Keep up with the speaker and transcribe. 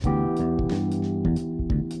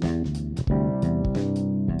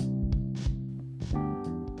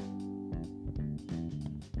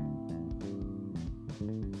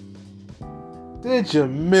Did you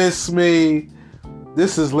miss me?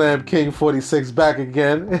 This is Lamb King 46 back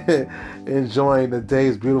again, enjoying the day.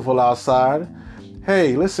 It's beautiful outside.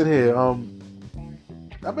 Hey, listen here.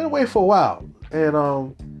 I've been away for a while, and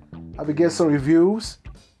I've been getting some reviews,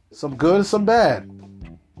 some good and some bad.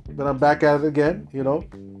 But I'm back at it again, you know.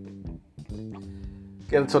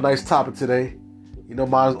 Getting to a nice topic today. You know,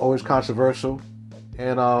 mine's always controversial,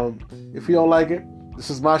 and if you don't like it, this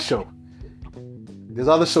is my show. There's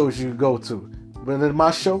other shows you can go to. But in my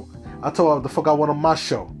show, I told her what the fuck I want on my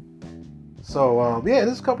show. So, yeah,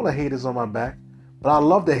 there's a couple of haters on my back. But I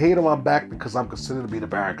love the hate on my back because I'm considered to be the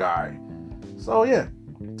bad guy. So, yeah,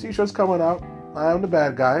 t-shirts coming out. I am the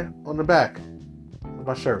bad guy on the back of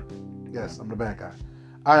my shirt. Yes, I'm the bad guy.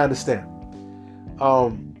 I understand.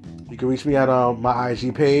 You can reach me at my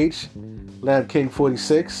IG page,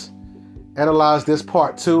 LambKing46. Analyze This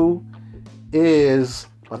Part 2 is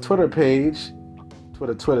my Twitter page.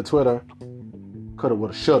 Twitter. Coulda,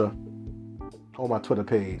 woulda, shoulda. On my Twitter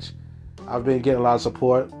page. I've been getting a lot of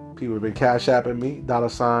support. People have been cash apping me.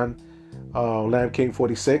 $,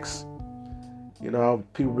 LambKing46. You know,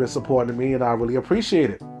 people have been supporting me and I really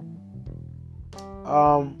appreciate it.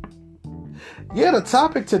 Yeah, the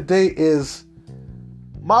topic today is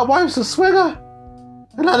my wife's a swinger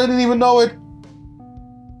and I didn't even know it.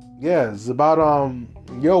 Yeah, it's about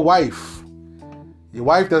your wife. Your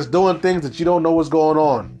wife that's doing things that you don't know what's going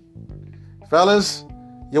on. Fellas,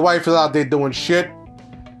 your wife is out there doing shit.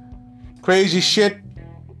 Crazy shit.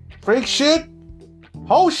 Freak shit.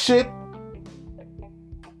 Whole shit.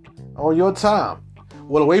 On your time.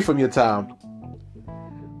 Well, away from your time.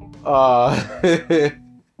 But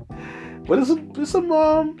it's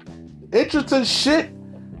some interesting shit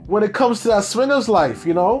when it comes to that swinger's life,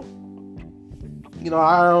 you know? You know,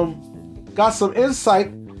 I got some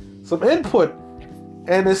insight, some input.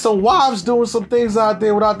 And there's some wives doing some things out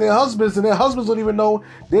there without their husbands, and their husbands don't even know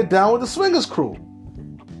they're down with the swingers crew.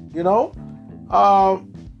 You know?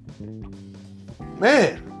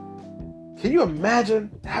 Man, can you imagine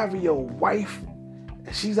having your wife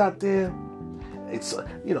and she's out there, it's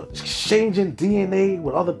exchanging DNA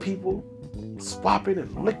with other people, swapping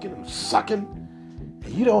and licking and sucking,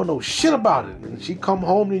 and you don't know shit about it. And she come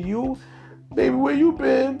home to you, baby, where you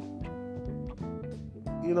been?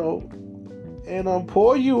 You know, and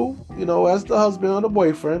poor you, you know, as the husband or the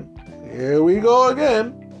boyfriend. Here we go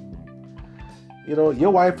again. You know,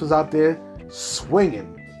 your wife is out there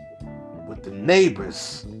swinging with the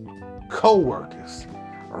neighbors, co-workers,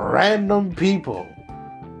 random people.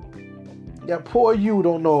 Yeah, poor you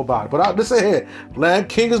don't know about it. But listen here, Lamb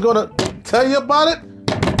King is gonna tell you about it.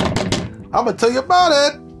 I'm gonna tell you about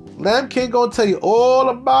it. Lamb King gonna tell you all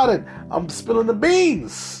about it. I'm spilling the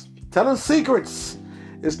beans, telling secrets.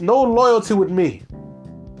 There's no loyalty with me.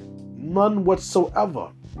 None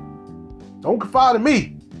whatsoever. Don't confide in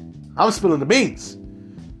me. I'm spilling the beans.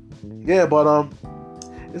 Yeah, but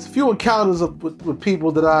there's a few encounters with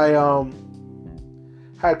people that I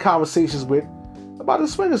had conversations with about the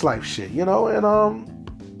swingers life shit, you know, and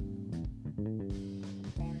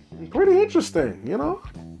pretty interesting, you know.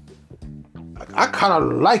 I kind of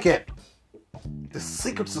like it. The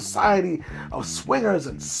secret society of swingers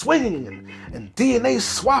and swinging and DNA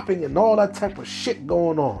swapping and all that type of shit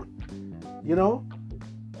going on. You know?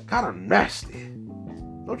 Kind of nasty.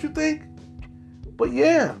 Don't you think? But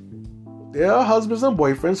yeah, there are husbands and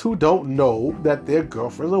boyfriends who don't know that their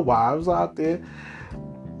girlfriends or wives are out there,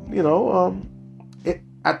 you know,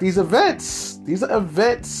 at these events. These are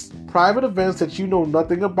events, private events that you know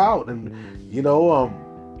nothing about. And, you know,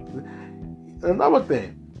 another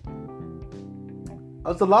thing.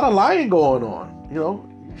 There's a lot of lying going on, you know.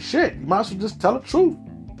 Shit, you might as well just tell the truth.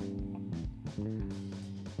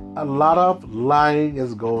 A lot of lying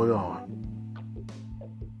is going on.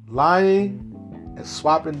 Lying and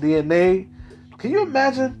swapping DNA. Can you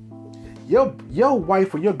imagine your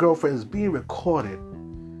wife or your girlfriend is being recorded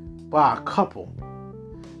by a couple,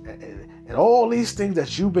 and all these things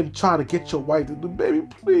that you've been trying to get your wife to do? Baby,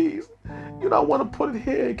 please, you don't want to put it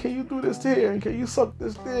here. Can you do this here? And can you suck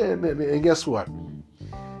this there? And guess what?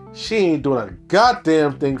 She ain't doing a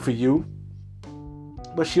goddamn thing for you,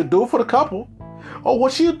 but she'll do it for the couple. Or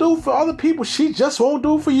what she'll do for other people, she just won't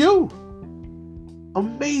do for you.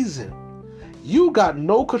 Amazing. You got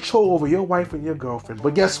no control over your wife and your girlfriend,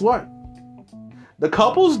 but guess what? The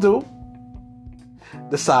couples do.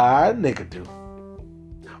 The side nigga do.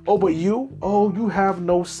 Oh, but you have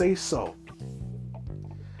no say so.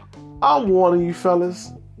 I'm warning you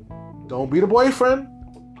fellas, don't be the boyfriend.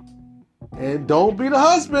 And don't be the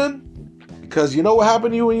husband, because you know what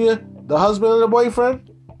happened to you when you're the husband and the boyfriend?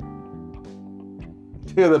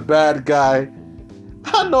 You're the bad guy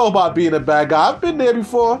I know about being a bad guy. I've been there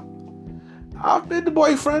before. I've been the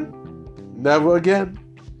boyfriend. Never again.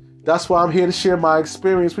 That's why I'm here to share my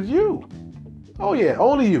experience with you. Oh yeah,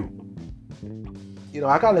 only you.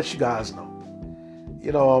 I gotta let you guys know.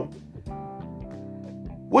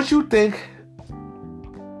 What you think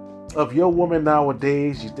of your woman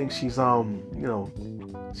nowadays? You think she's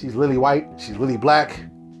she's lily white, she's lily black.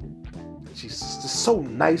 She's just so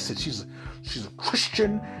nice, and she's a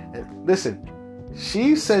Christian. And listen,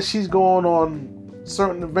 she says she's going on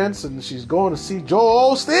certain events and she's going to see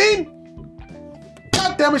Joel Osteen.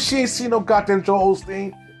 God damn it, she ain't seen no goddamn Joel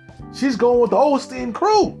Osteen. She's going with the Osteen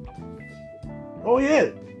crew. Oh yeah,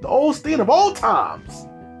 the Osteen of all times.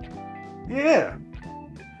 Yeah.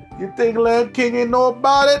 You think Lamb King ain't know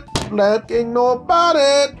about it? Lamb King know about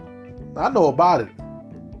it. I know about it.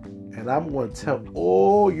 And I'm going to tell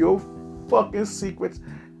all your fucking secrets.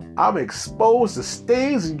 I'm exposed to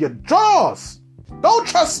stains in your drawers. Don't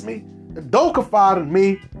trust me. And don't confide in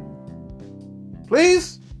me.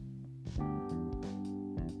 Please?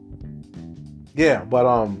 Yeah,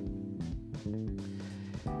 but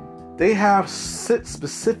they have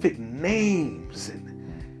specific names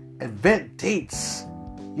and event dates,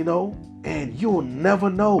 and you'll never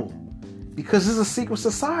know because it's a secret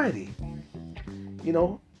society.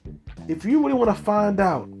 If you really want to find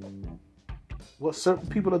out what certain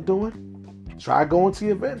people are doing, try going to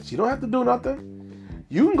the events. You don't have to do nothing.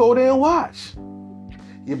 You can go there and watch.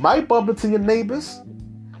 You might bump into your neighbors.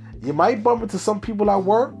 You might bump into some people at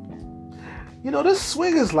work. This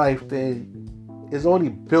swingers life thing is only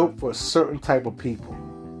built for a certain type of people.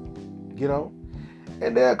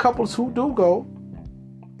 And there are couples who do go.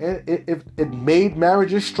 And it made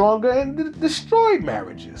marriages stronger and it destroyed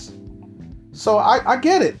marriages. So I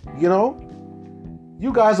get it,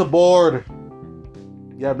 You guys are bored.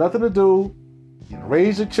 You have nothing to do. You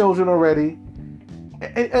raised your children already.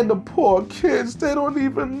 And the poor kids, they don't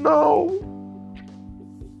even know.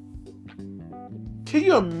 Can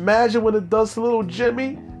you imagine what it does to little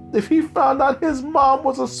Jimmy if he found out his mom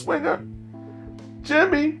was a swinger?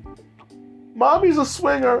 Jimmy, mommy's a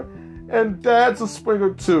swinger and dad's a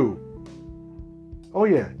swinger too. Oh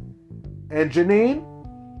yeah. And Janine,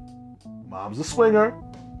 mom's a swinger.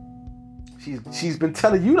 She's been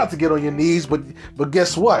telling you not to get on your knees, but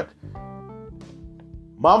guess what?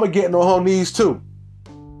 Mama getting on her knees too.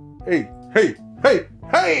 Hey,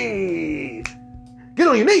 get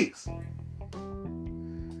on your knees.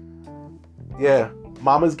 Yeah,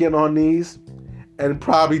 mama's getting on her knees, and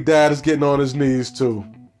probably dad is getting on his knees too.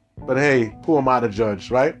 But hey, who am I to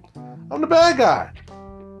judge, right? I'm the bad guy.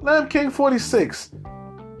 Lamb King 46.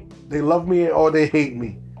 They love me or they hate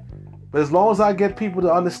me. But as long as I get people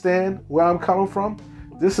to understand where I'm coming from,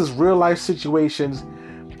 this is real life situations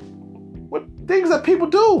with things that people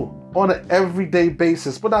do on an everyday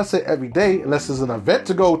basis. But I say every day, unless there's an event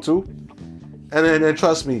to go to. And then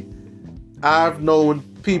trust me, I've known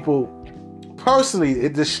people personally,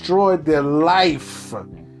 it destroyed their life,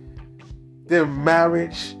 their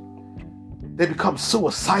marriage. They become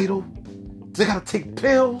suicidal. They gotta take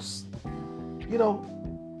pills,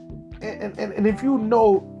 And if you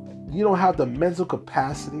know you don't have the mental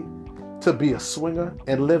capacity to be a swinger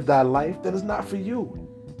and live that life, then it's not for you.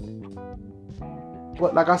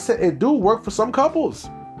 But like I said, it do work for some couples.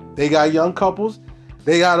 They got young couples.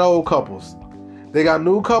 They got old couples. They got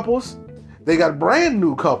new couples. They got brand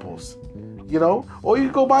new couples. Or you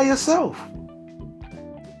go by yourself.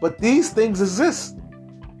 But these things exist.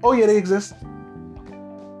 Oh yeah, they exist.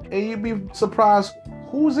 And you'd be surprised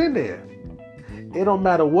who's in there. It don't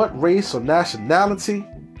matter what race or nationality.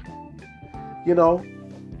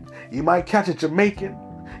 You might catch a Jamaican.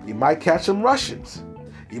 You might catch some Russians.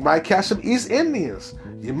 You might catch some East Indians.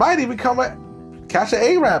 You might even catch an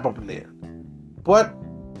Arab up in there. But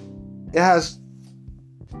it has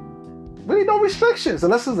really no restrictions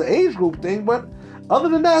unless it's an age group thing. But other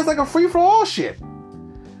than that, it's like a free-for-all shit.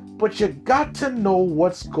 But you got to know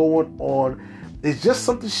what's going on. It's just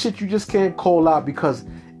something shit you just can't call out because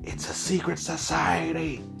it's a secret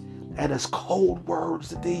society. And it's code words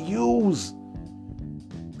that they use.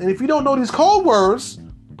 And if you don't know these code words,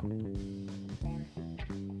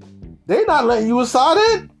 they not letting you inside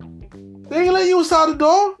it. They ain't letting you inside the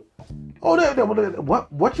door. Oh,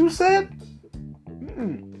 what you said?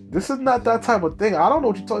 This is not that type of thing. I don't know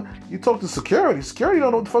what you talk. You talk to security. Security don't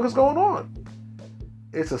know what the fuck is going on.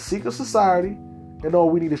 It's a secret society, and all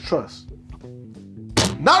we need is trust.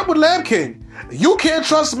 Not with Lamb King. You can't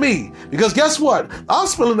trust me because guess what? I'm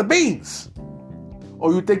spilling the beans.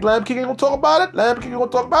 Oh, you think Lamb King ain't gonna talk about it? Lamb King ain't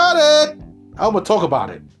gonna talk about it. I'm gonna talk about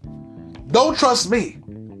it. Don't trust me,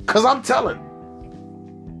 cause I'm telling.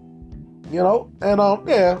 And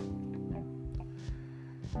yeah.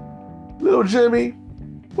 Little Jimmy,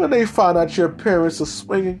 when they find out your parents are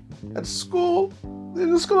swinging at school, they're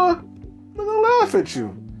gonna laugh at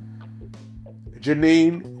you.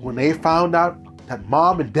 Janine, when they found out that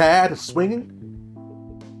mom and dad are swinging,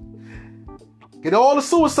 get all the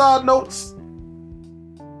suicide notes.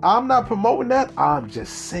 I'm not promoting that. I'm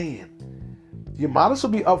just saying. You might as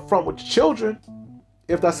well be upfront with your children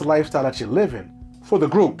if that's the lifestyle that you're living for the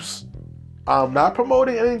groups. I'm not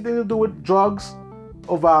promoting anything to do with drugs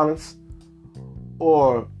or violence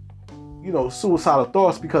or, suicidal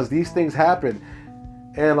thoughts, because these things happen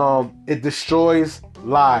and it destroys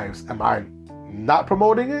lives. Am I not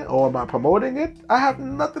promoting it or am I promoting it? I have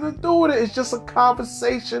nothing to do with it. It's just a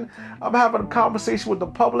conversation. I'm having a conversation with the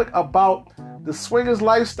public about the swingers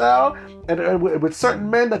lifestyle and with certain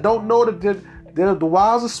men that don't know that they're the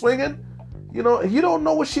wives are swinging. You don't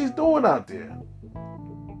know what she's doing out there.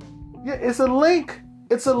 Yeah, it's a link.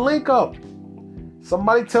 It's a link up.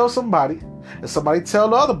 Somebody tells somebody, and somebody tell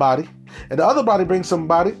the other body, and the other body brings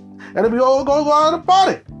somebody, and then we all go out about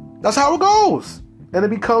it. That's how it goes. And it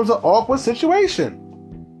becomes an awkward situation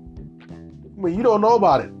when you don't know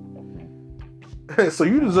about it. So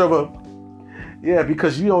you deserve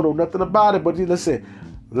because you don't know nothing about it. But listen,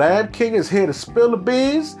 Lamb King is here to spill the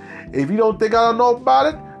beans. If you don't think I don't know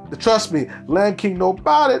about it, trust me, Lamb King know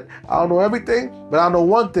about it. I don't know everything, but I know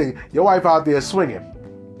one thing. Your wife out there swinging.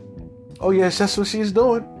 Oh yes, that's what she's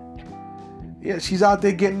doing. Yeah, she's out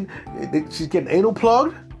there getting anal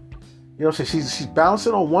plugged. She's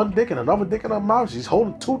bouncing on one dick and another dick in her mouth. She's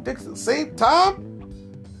holding two dicks at the same time.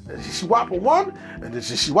 She whopping one and then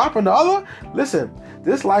she whopping the other. Listen,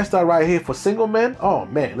 this lifestyle right here for single men. Oh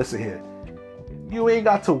man, listen here. You ain't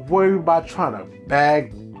got to worry about trying to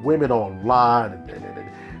bag women online.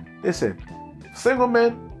 Listen, single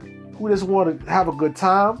men who just want to have a good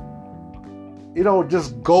time, it don't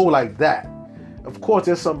just go like that. Of course,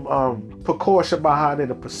 there's some precaution behind it,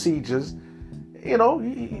 the procedures.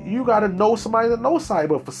 You got to know somebody that knows somebody.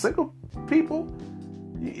 But for single people,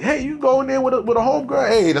 hey, you go in there with a homegirl.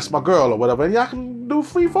 Hey, that's my girl or whatever. And y'all can do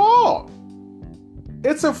free for all.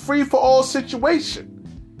 It's a free for all situation.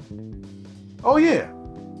 Oh yeah,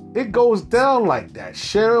 it goes down like that.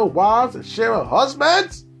 Sharing wives and sharing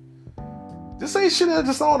husbands. This ain't shit that's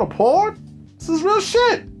just on a porn. This is real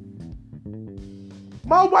shit.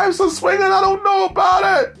 My wife's a swinger and I don't know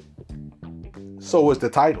about it. So is the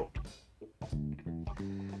title.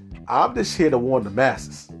 I'm just here to warn the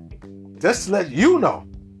masses. Just to let you know.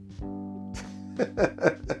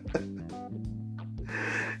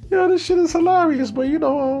 This shit is hilarious, but you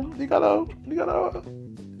gotta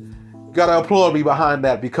applaud me behind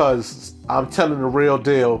that because I'm telling the real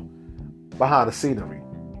deal behind the scenery.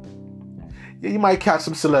 Yeah, you might catch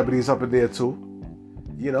some celebrities up in there too.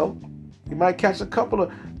 You might catch a couple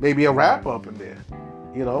of, maybe a rapper up in there.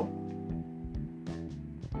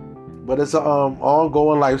 But it's an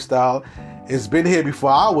ongoing lifestyle. It's been here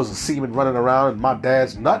before I was a seaman running around in my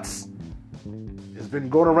dad's nuts. It's been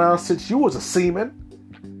going around since you was a seaman.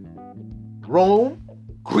 Rome,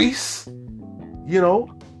 Greece,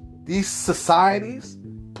 these societies,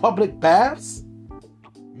 public baths,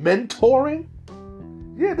 mentoring.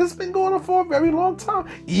 Yeah, this has been going on for a very long time.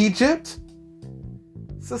 Egypt,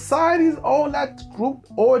 societies, all that group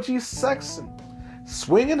orgy, sex, and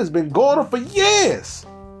swinging has been going on for years.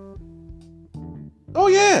 Oh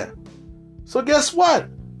yeah. So guess what?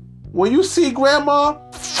 When you see grandma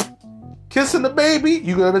kissing the baby,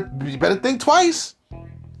 you better think twice.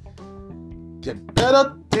 You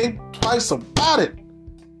better think twice about it.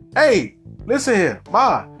 Hey, listen here,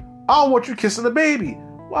 Ma. I don't want you kissing the baby.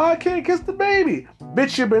 Why I can't kiss the baby?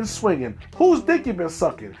 Bitch, you been swinging. Whose dick you been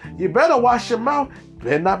sucking? You better wash your mouth. You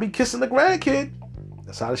better not be kissing the grandkid.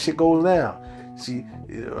 That's how the shit goes down. See,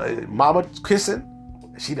 mama kissing.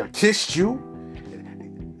 She done kissed you.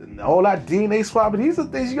 All that DNA swabbing. These are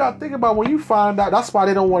things you gotta think about when you find out. That's why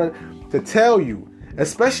they don't want to tell you.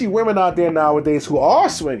 Especially women out there nowadays who are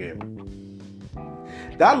swinging.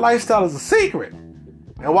 That lifestyle is a secret.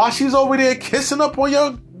 And while she's over there kissing up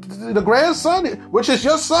on the grandson, which is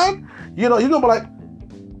your son, you're gonna be like,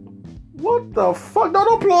 what the fuck? No,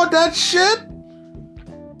 don't applaud that shit.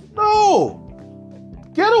 No.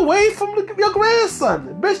 Get away from your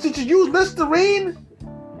grandson. Bitch, did you use Listerine?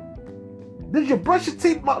 Did you brush your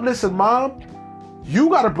teeth? Listen, Mom, you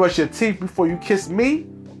gotta brush your teeth before you kiss me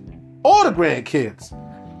or the grandkids.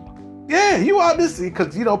 Yeah, you are this,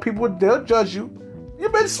 because, people, they'll judge you.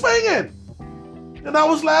 You've been swinging. And that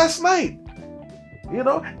was last night.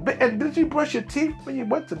 And did you brush your teeth when you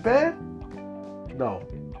went to bed? No,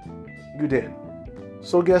 you didn't.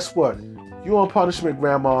 So guess what? You on punishment,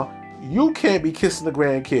 Grandma. you can't be kissing the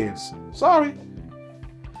grandkids. Sorry.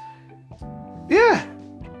 Yeah.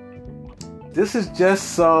 This is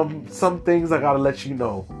just some things I gotta let you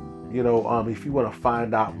know. You know, if you want to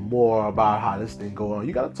find out more about how this thing goes on,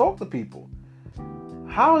 you gotta talk to people.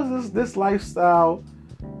 How does this lifestyle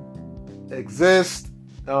exist?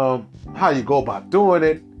 How you go about doing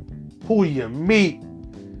it? Who you meet?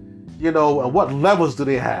 You know, and what levels do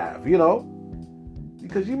they have? You know,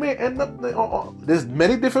 because you may end up there's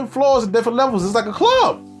many different floors and different levels. It's like a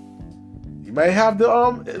club. You may have the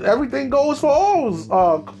everything goes for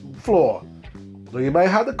all floor. Or you might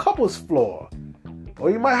have the couples floor. Or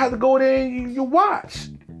you might have to go there and you watch.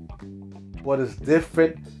 But it's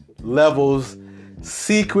different levels,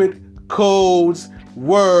 secret codes,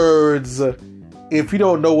 words. If you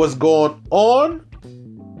don't know what's going on,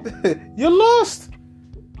 you're lost.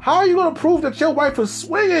 How are you going to prove that your wife is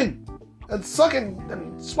swinging and sucking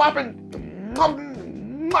and swapping?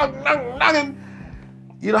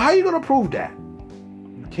 You know, how are you going to prove that?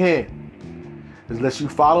 You can't. Unless you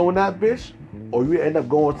following that bitch, or you end up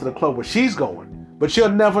going to the club where she's going. But you'll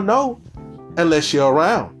never know unless you're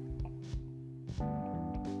around.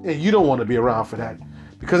 And you don't want to be around for that.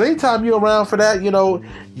 Because anytime you're around for that, you know,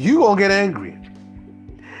 you going to get angry.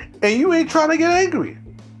 And you ain't trying to get angry.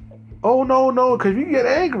 Oh, no. Because if you get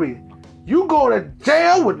angry, you go to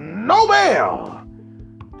jail with no bail.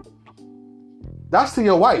 That's to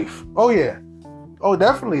your wife. Oh, yeah. Oh,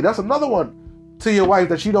 definitely. That's another one to your wife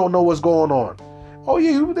that you don't know what's going on. Oh,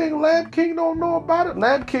 yeah, you think Lamb King don't know about it?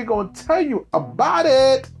 Lamb King gonna tell you about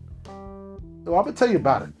it. No, I'm gonna tell you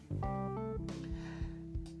about it.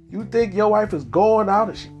 You think your wife is going out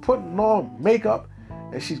and she's putting on makeup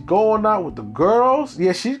and she's going out with the girls?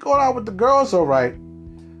 Yeah, she's going out with the girls, all right.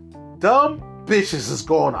 Dumb bitches is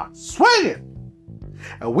going out swinging.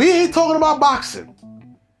 And we ain't talking about boxing.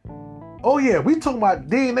 Oh, yeah, we talking about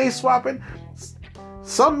DNA swapping.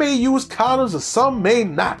 Some may use condoms and some may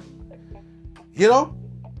not. You know?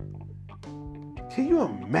 Can you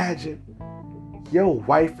imagine your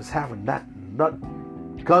wife is having that nut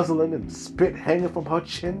guzzling and spit hanging from her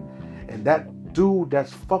chin, and that dude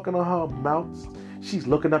that's fucking on her mouth, she's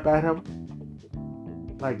looking up at him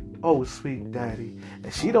like, oh, sweet daddy.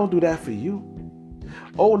 And she don't do that for you.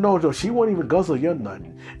 Oh, no, Joe, she won't even guzzle your nut.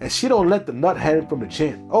 And she don't let the nut hang from the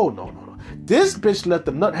chin. Oh, no. This bitch let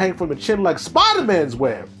the nut hang from the chin like Spider-Man's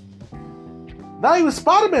web. Not even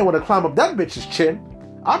Spider-Man want to climb up that bitch's chin.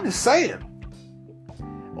 I'm just saying.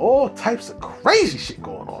 All types of crazy shit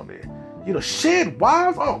going on there. You know, shared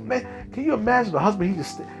wives. Oh, man. Can you imagine the husband?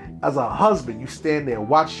 As a husband, you stand there and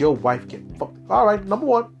watch your wife get fucked. All right, number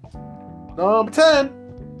 1. Number 10.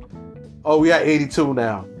 Oh, we at 82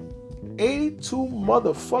 now. 82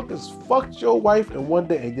 motherfuckers fucked your wife in one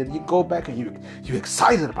day. And then you go back and you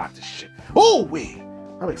excited about this shit. Oh, wait.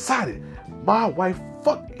 I'm excited. My wife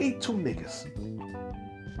fucked 82 niggas.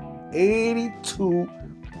 82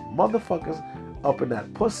 motherfuckers up in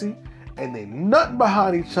that pussy, and they nutting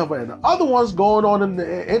behind each other, and the other one's going on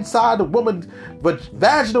inside the woman's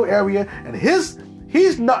vaginal area, and he's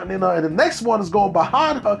nutting in her, and the next one is going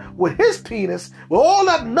behind her with his penis, with all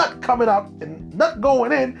that nut coming out and nut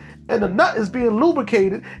going in, and the nut is being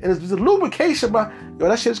lubricated, and it's the lubrication by, yo,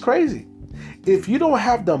 that shit's crazy. If you don't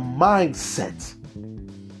have the mindset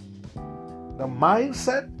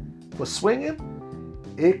for swinging,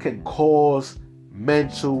 it can cause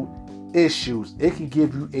mental issues. It can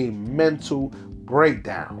give you a mental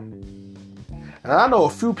breakdown. And I know a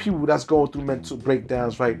few people that's going through mental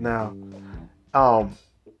breakdowns right now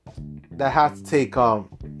that have to take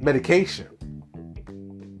medication.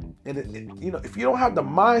 And you know, if you don't have the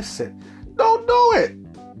mindset, don't do it.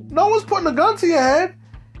 No one's putting a gun to your head.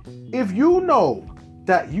 If you know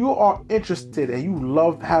that you are interested and you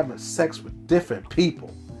love having sex with different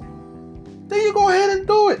people, then you go ahead and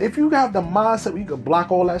do it. If you have the mindset where you can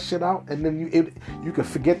block all that shit out and then you can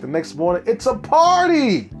forget the next morning, it's a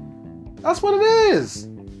party. That's what it is.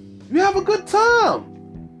 You have a good time.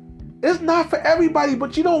 It's not for everybody,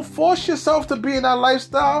 but you don't force yourself to be in that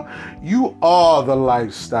lifestyle. You are the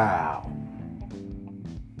lifestyle.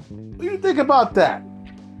 What do you think about that?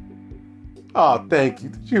 Oh, thank you.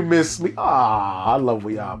 Did you miss me? I love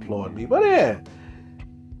when y'all applaud me. But yeah,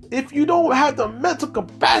 if you don't have the mental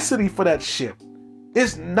capacity for that shit,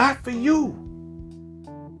 it's not for you.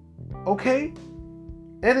 Okay?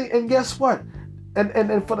 And guess what?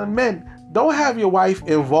 And for the men, don't have your wife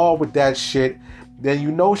involved with that shit. Then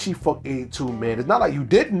you know she fucked 82 men. It's not like you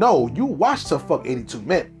didn't know. You watched her fuck 82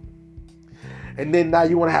 men. And then now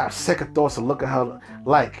you want to have second thoughts and look at her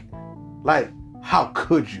like, how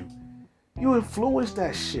could you? You influenced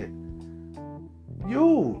that shit.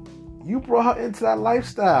 You brought her into that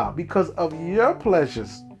lifestyle because of your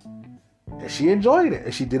pleasures. And she enjoyed it.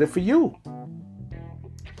 And she did it for you.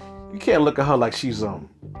 You can't look at her like she's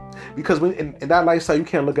because when in that lifestyle, you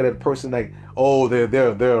can't look at a person like, oh, they're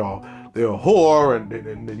a whore and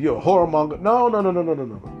you're a whoremonger. No.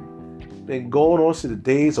 Been going on since the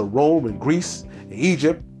days of Rome and Greece and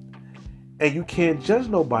Egypt. And you can't judge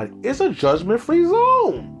nobody. It's a judgment-free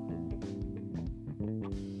zone.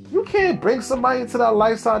 You can't bring somebody into that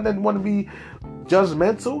lifestyle and then want to be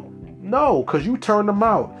judgmental. No, because you turn them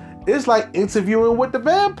out. It's like interviewing with the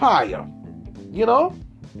vampire. You know?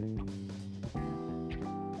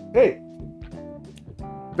 Hey.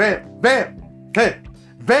 Vamp.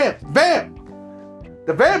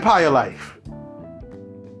 The vampire life.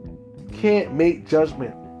 You can't make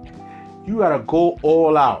judgment. You gotta go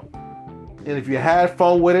all out. And if you had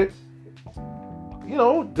fun with it,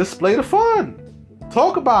 display the fun.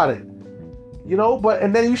 Talk about it.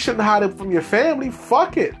 And then you shouldn't hide it from your family.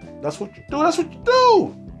 Fuck it. That's what you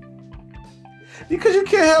do. Because you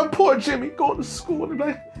can't have poor Jimmy going to school and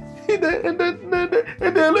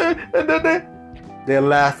they're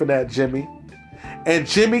laughing at Jimmy. And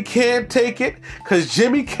Jimmy can't take it because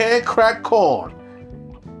Jimmy can't crack corn.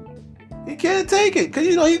 He can't take it because,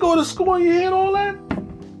 he go to school and you hear all that.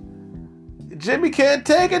 Jimmy can't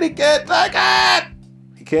take it. He can't take it.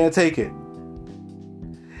 He can't take it.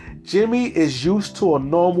 Jimmy is used to a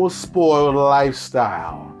normal spoiled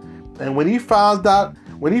lifestyle. And when he found out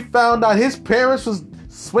his parents was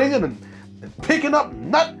swinging and picking up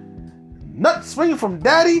nut swinging from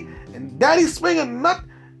daddy, and daddy swinging nut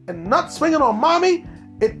swinging on mommy,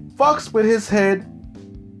 it fucks with his head.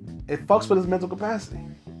 It fucks with his mental capacity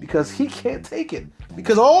because he can't take it.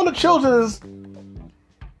 Because all the children is,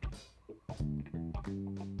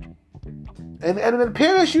 and the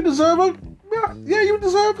parents, you deserve you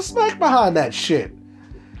deserve a smack behind that shit.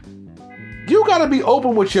 You gotta be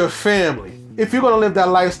open with your family if you're gonna live that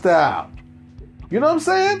lifestyle. You know what I'm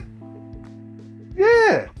saying?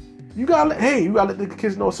 Yeah. You gotta let the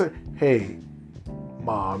kids know, say, hey,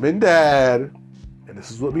 mom and dad, and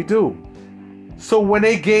this is what we do. So when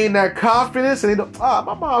they gain that confidence and they know,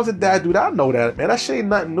 my moms and dad do that, I know that, man. That shit ain't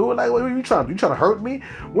nothing new. Like, what are you trying to do? You trying to hurt me?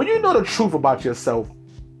 When you know the truth about yourself,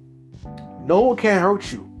 no one can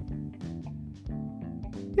hurt you.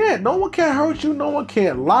 Yeah, no one can hurt you. No one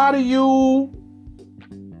can't lie to you.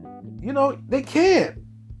 They can't.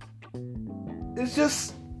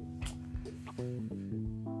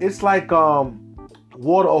 It's like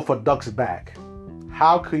water off a duck's back.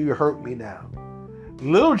 How can you hurt me now?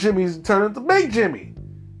 Little Jimmy's turning into Big Jimmy.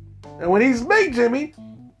 And when he's Big Jimmy,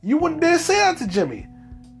 you wouldn't dare say that to Jimmy.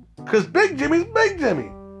 Because Big Jimmy's Big Jimmy.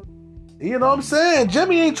 You know what I'm saying?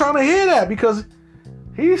 Jimmy ain't trying to hear that because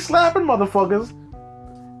he's slapping motherfuckers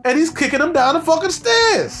and he's kicking them down the fucking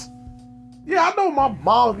stairs. Yeah, I know my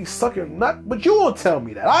mom be sucking nut, but you won't tell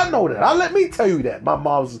me that. I know that. Let me tell you that. My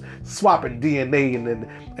mom's swapping DNA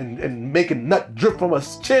and making nut drip from her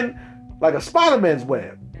chin like a Spider-Man's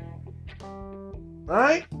web.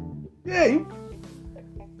 Alright? Yeah,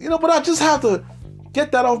 but I just have to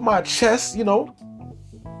get that off my chest, And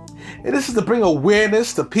this is to bring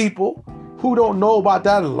awareness to people who don't know about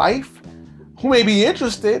that life, who may be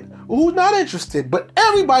interested, or who's not interested. But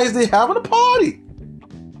everybody's there having a party.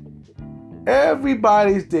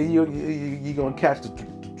 Everybody's there. You're going to catch the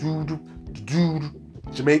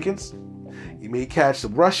Jamaicans. You may catch the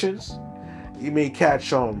Russians. You may catch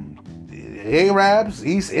the Arabs,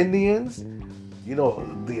 East Indians,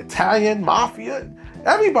 the Italian mafia.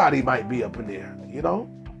 Everybody might be up in there,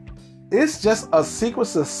 It's just a secret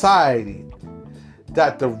society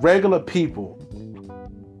that the regular people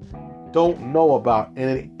don't know about. And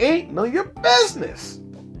it ain't none of your business.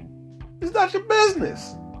 It's not your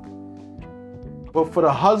business. But for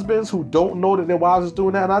the husbands who don't know that their wives is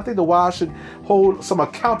doing that, and I think the wives should hold some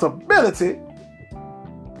accountability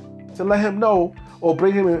to let him know or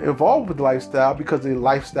bring him involved with the lifestyle because the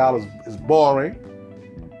lifestyle is boring,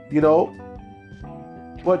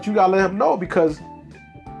 But you gotta let him know because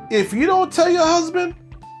if you don't tell your husband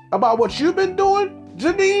about what you've been doing,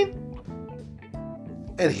 Janine,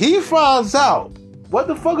 and he finds out what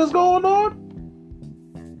the fuck is going on,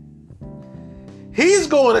 he's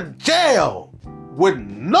going to jail with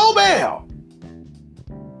no bail.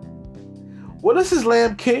 Well, this is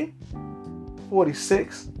Lamb King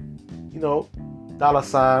 46. $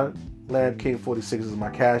 Lamb King 46 is my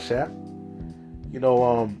Cash App.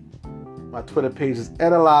 My Twitter page is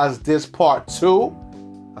Analyze This Part 2.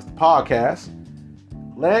 That's the podcast.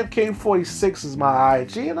 Lamb King 46 is my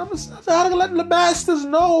IG, and I'm just letting the masses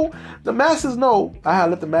know. I had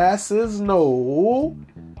to let the masses know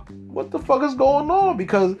what the fuck is going on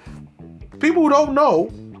because people who don't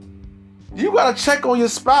know, you gotta check on your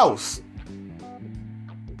spouse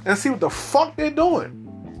and see what the fuck they're doing.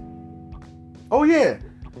 Oh yeah,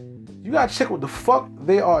 you gotta check what the fuck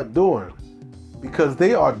they are doing, because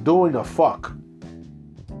they are doing a fuck.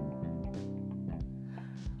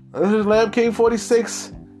 This is Lamb King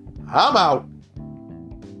 46. I'm out.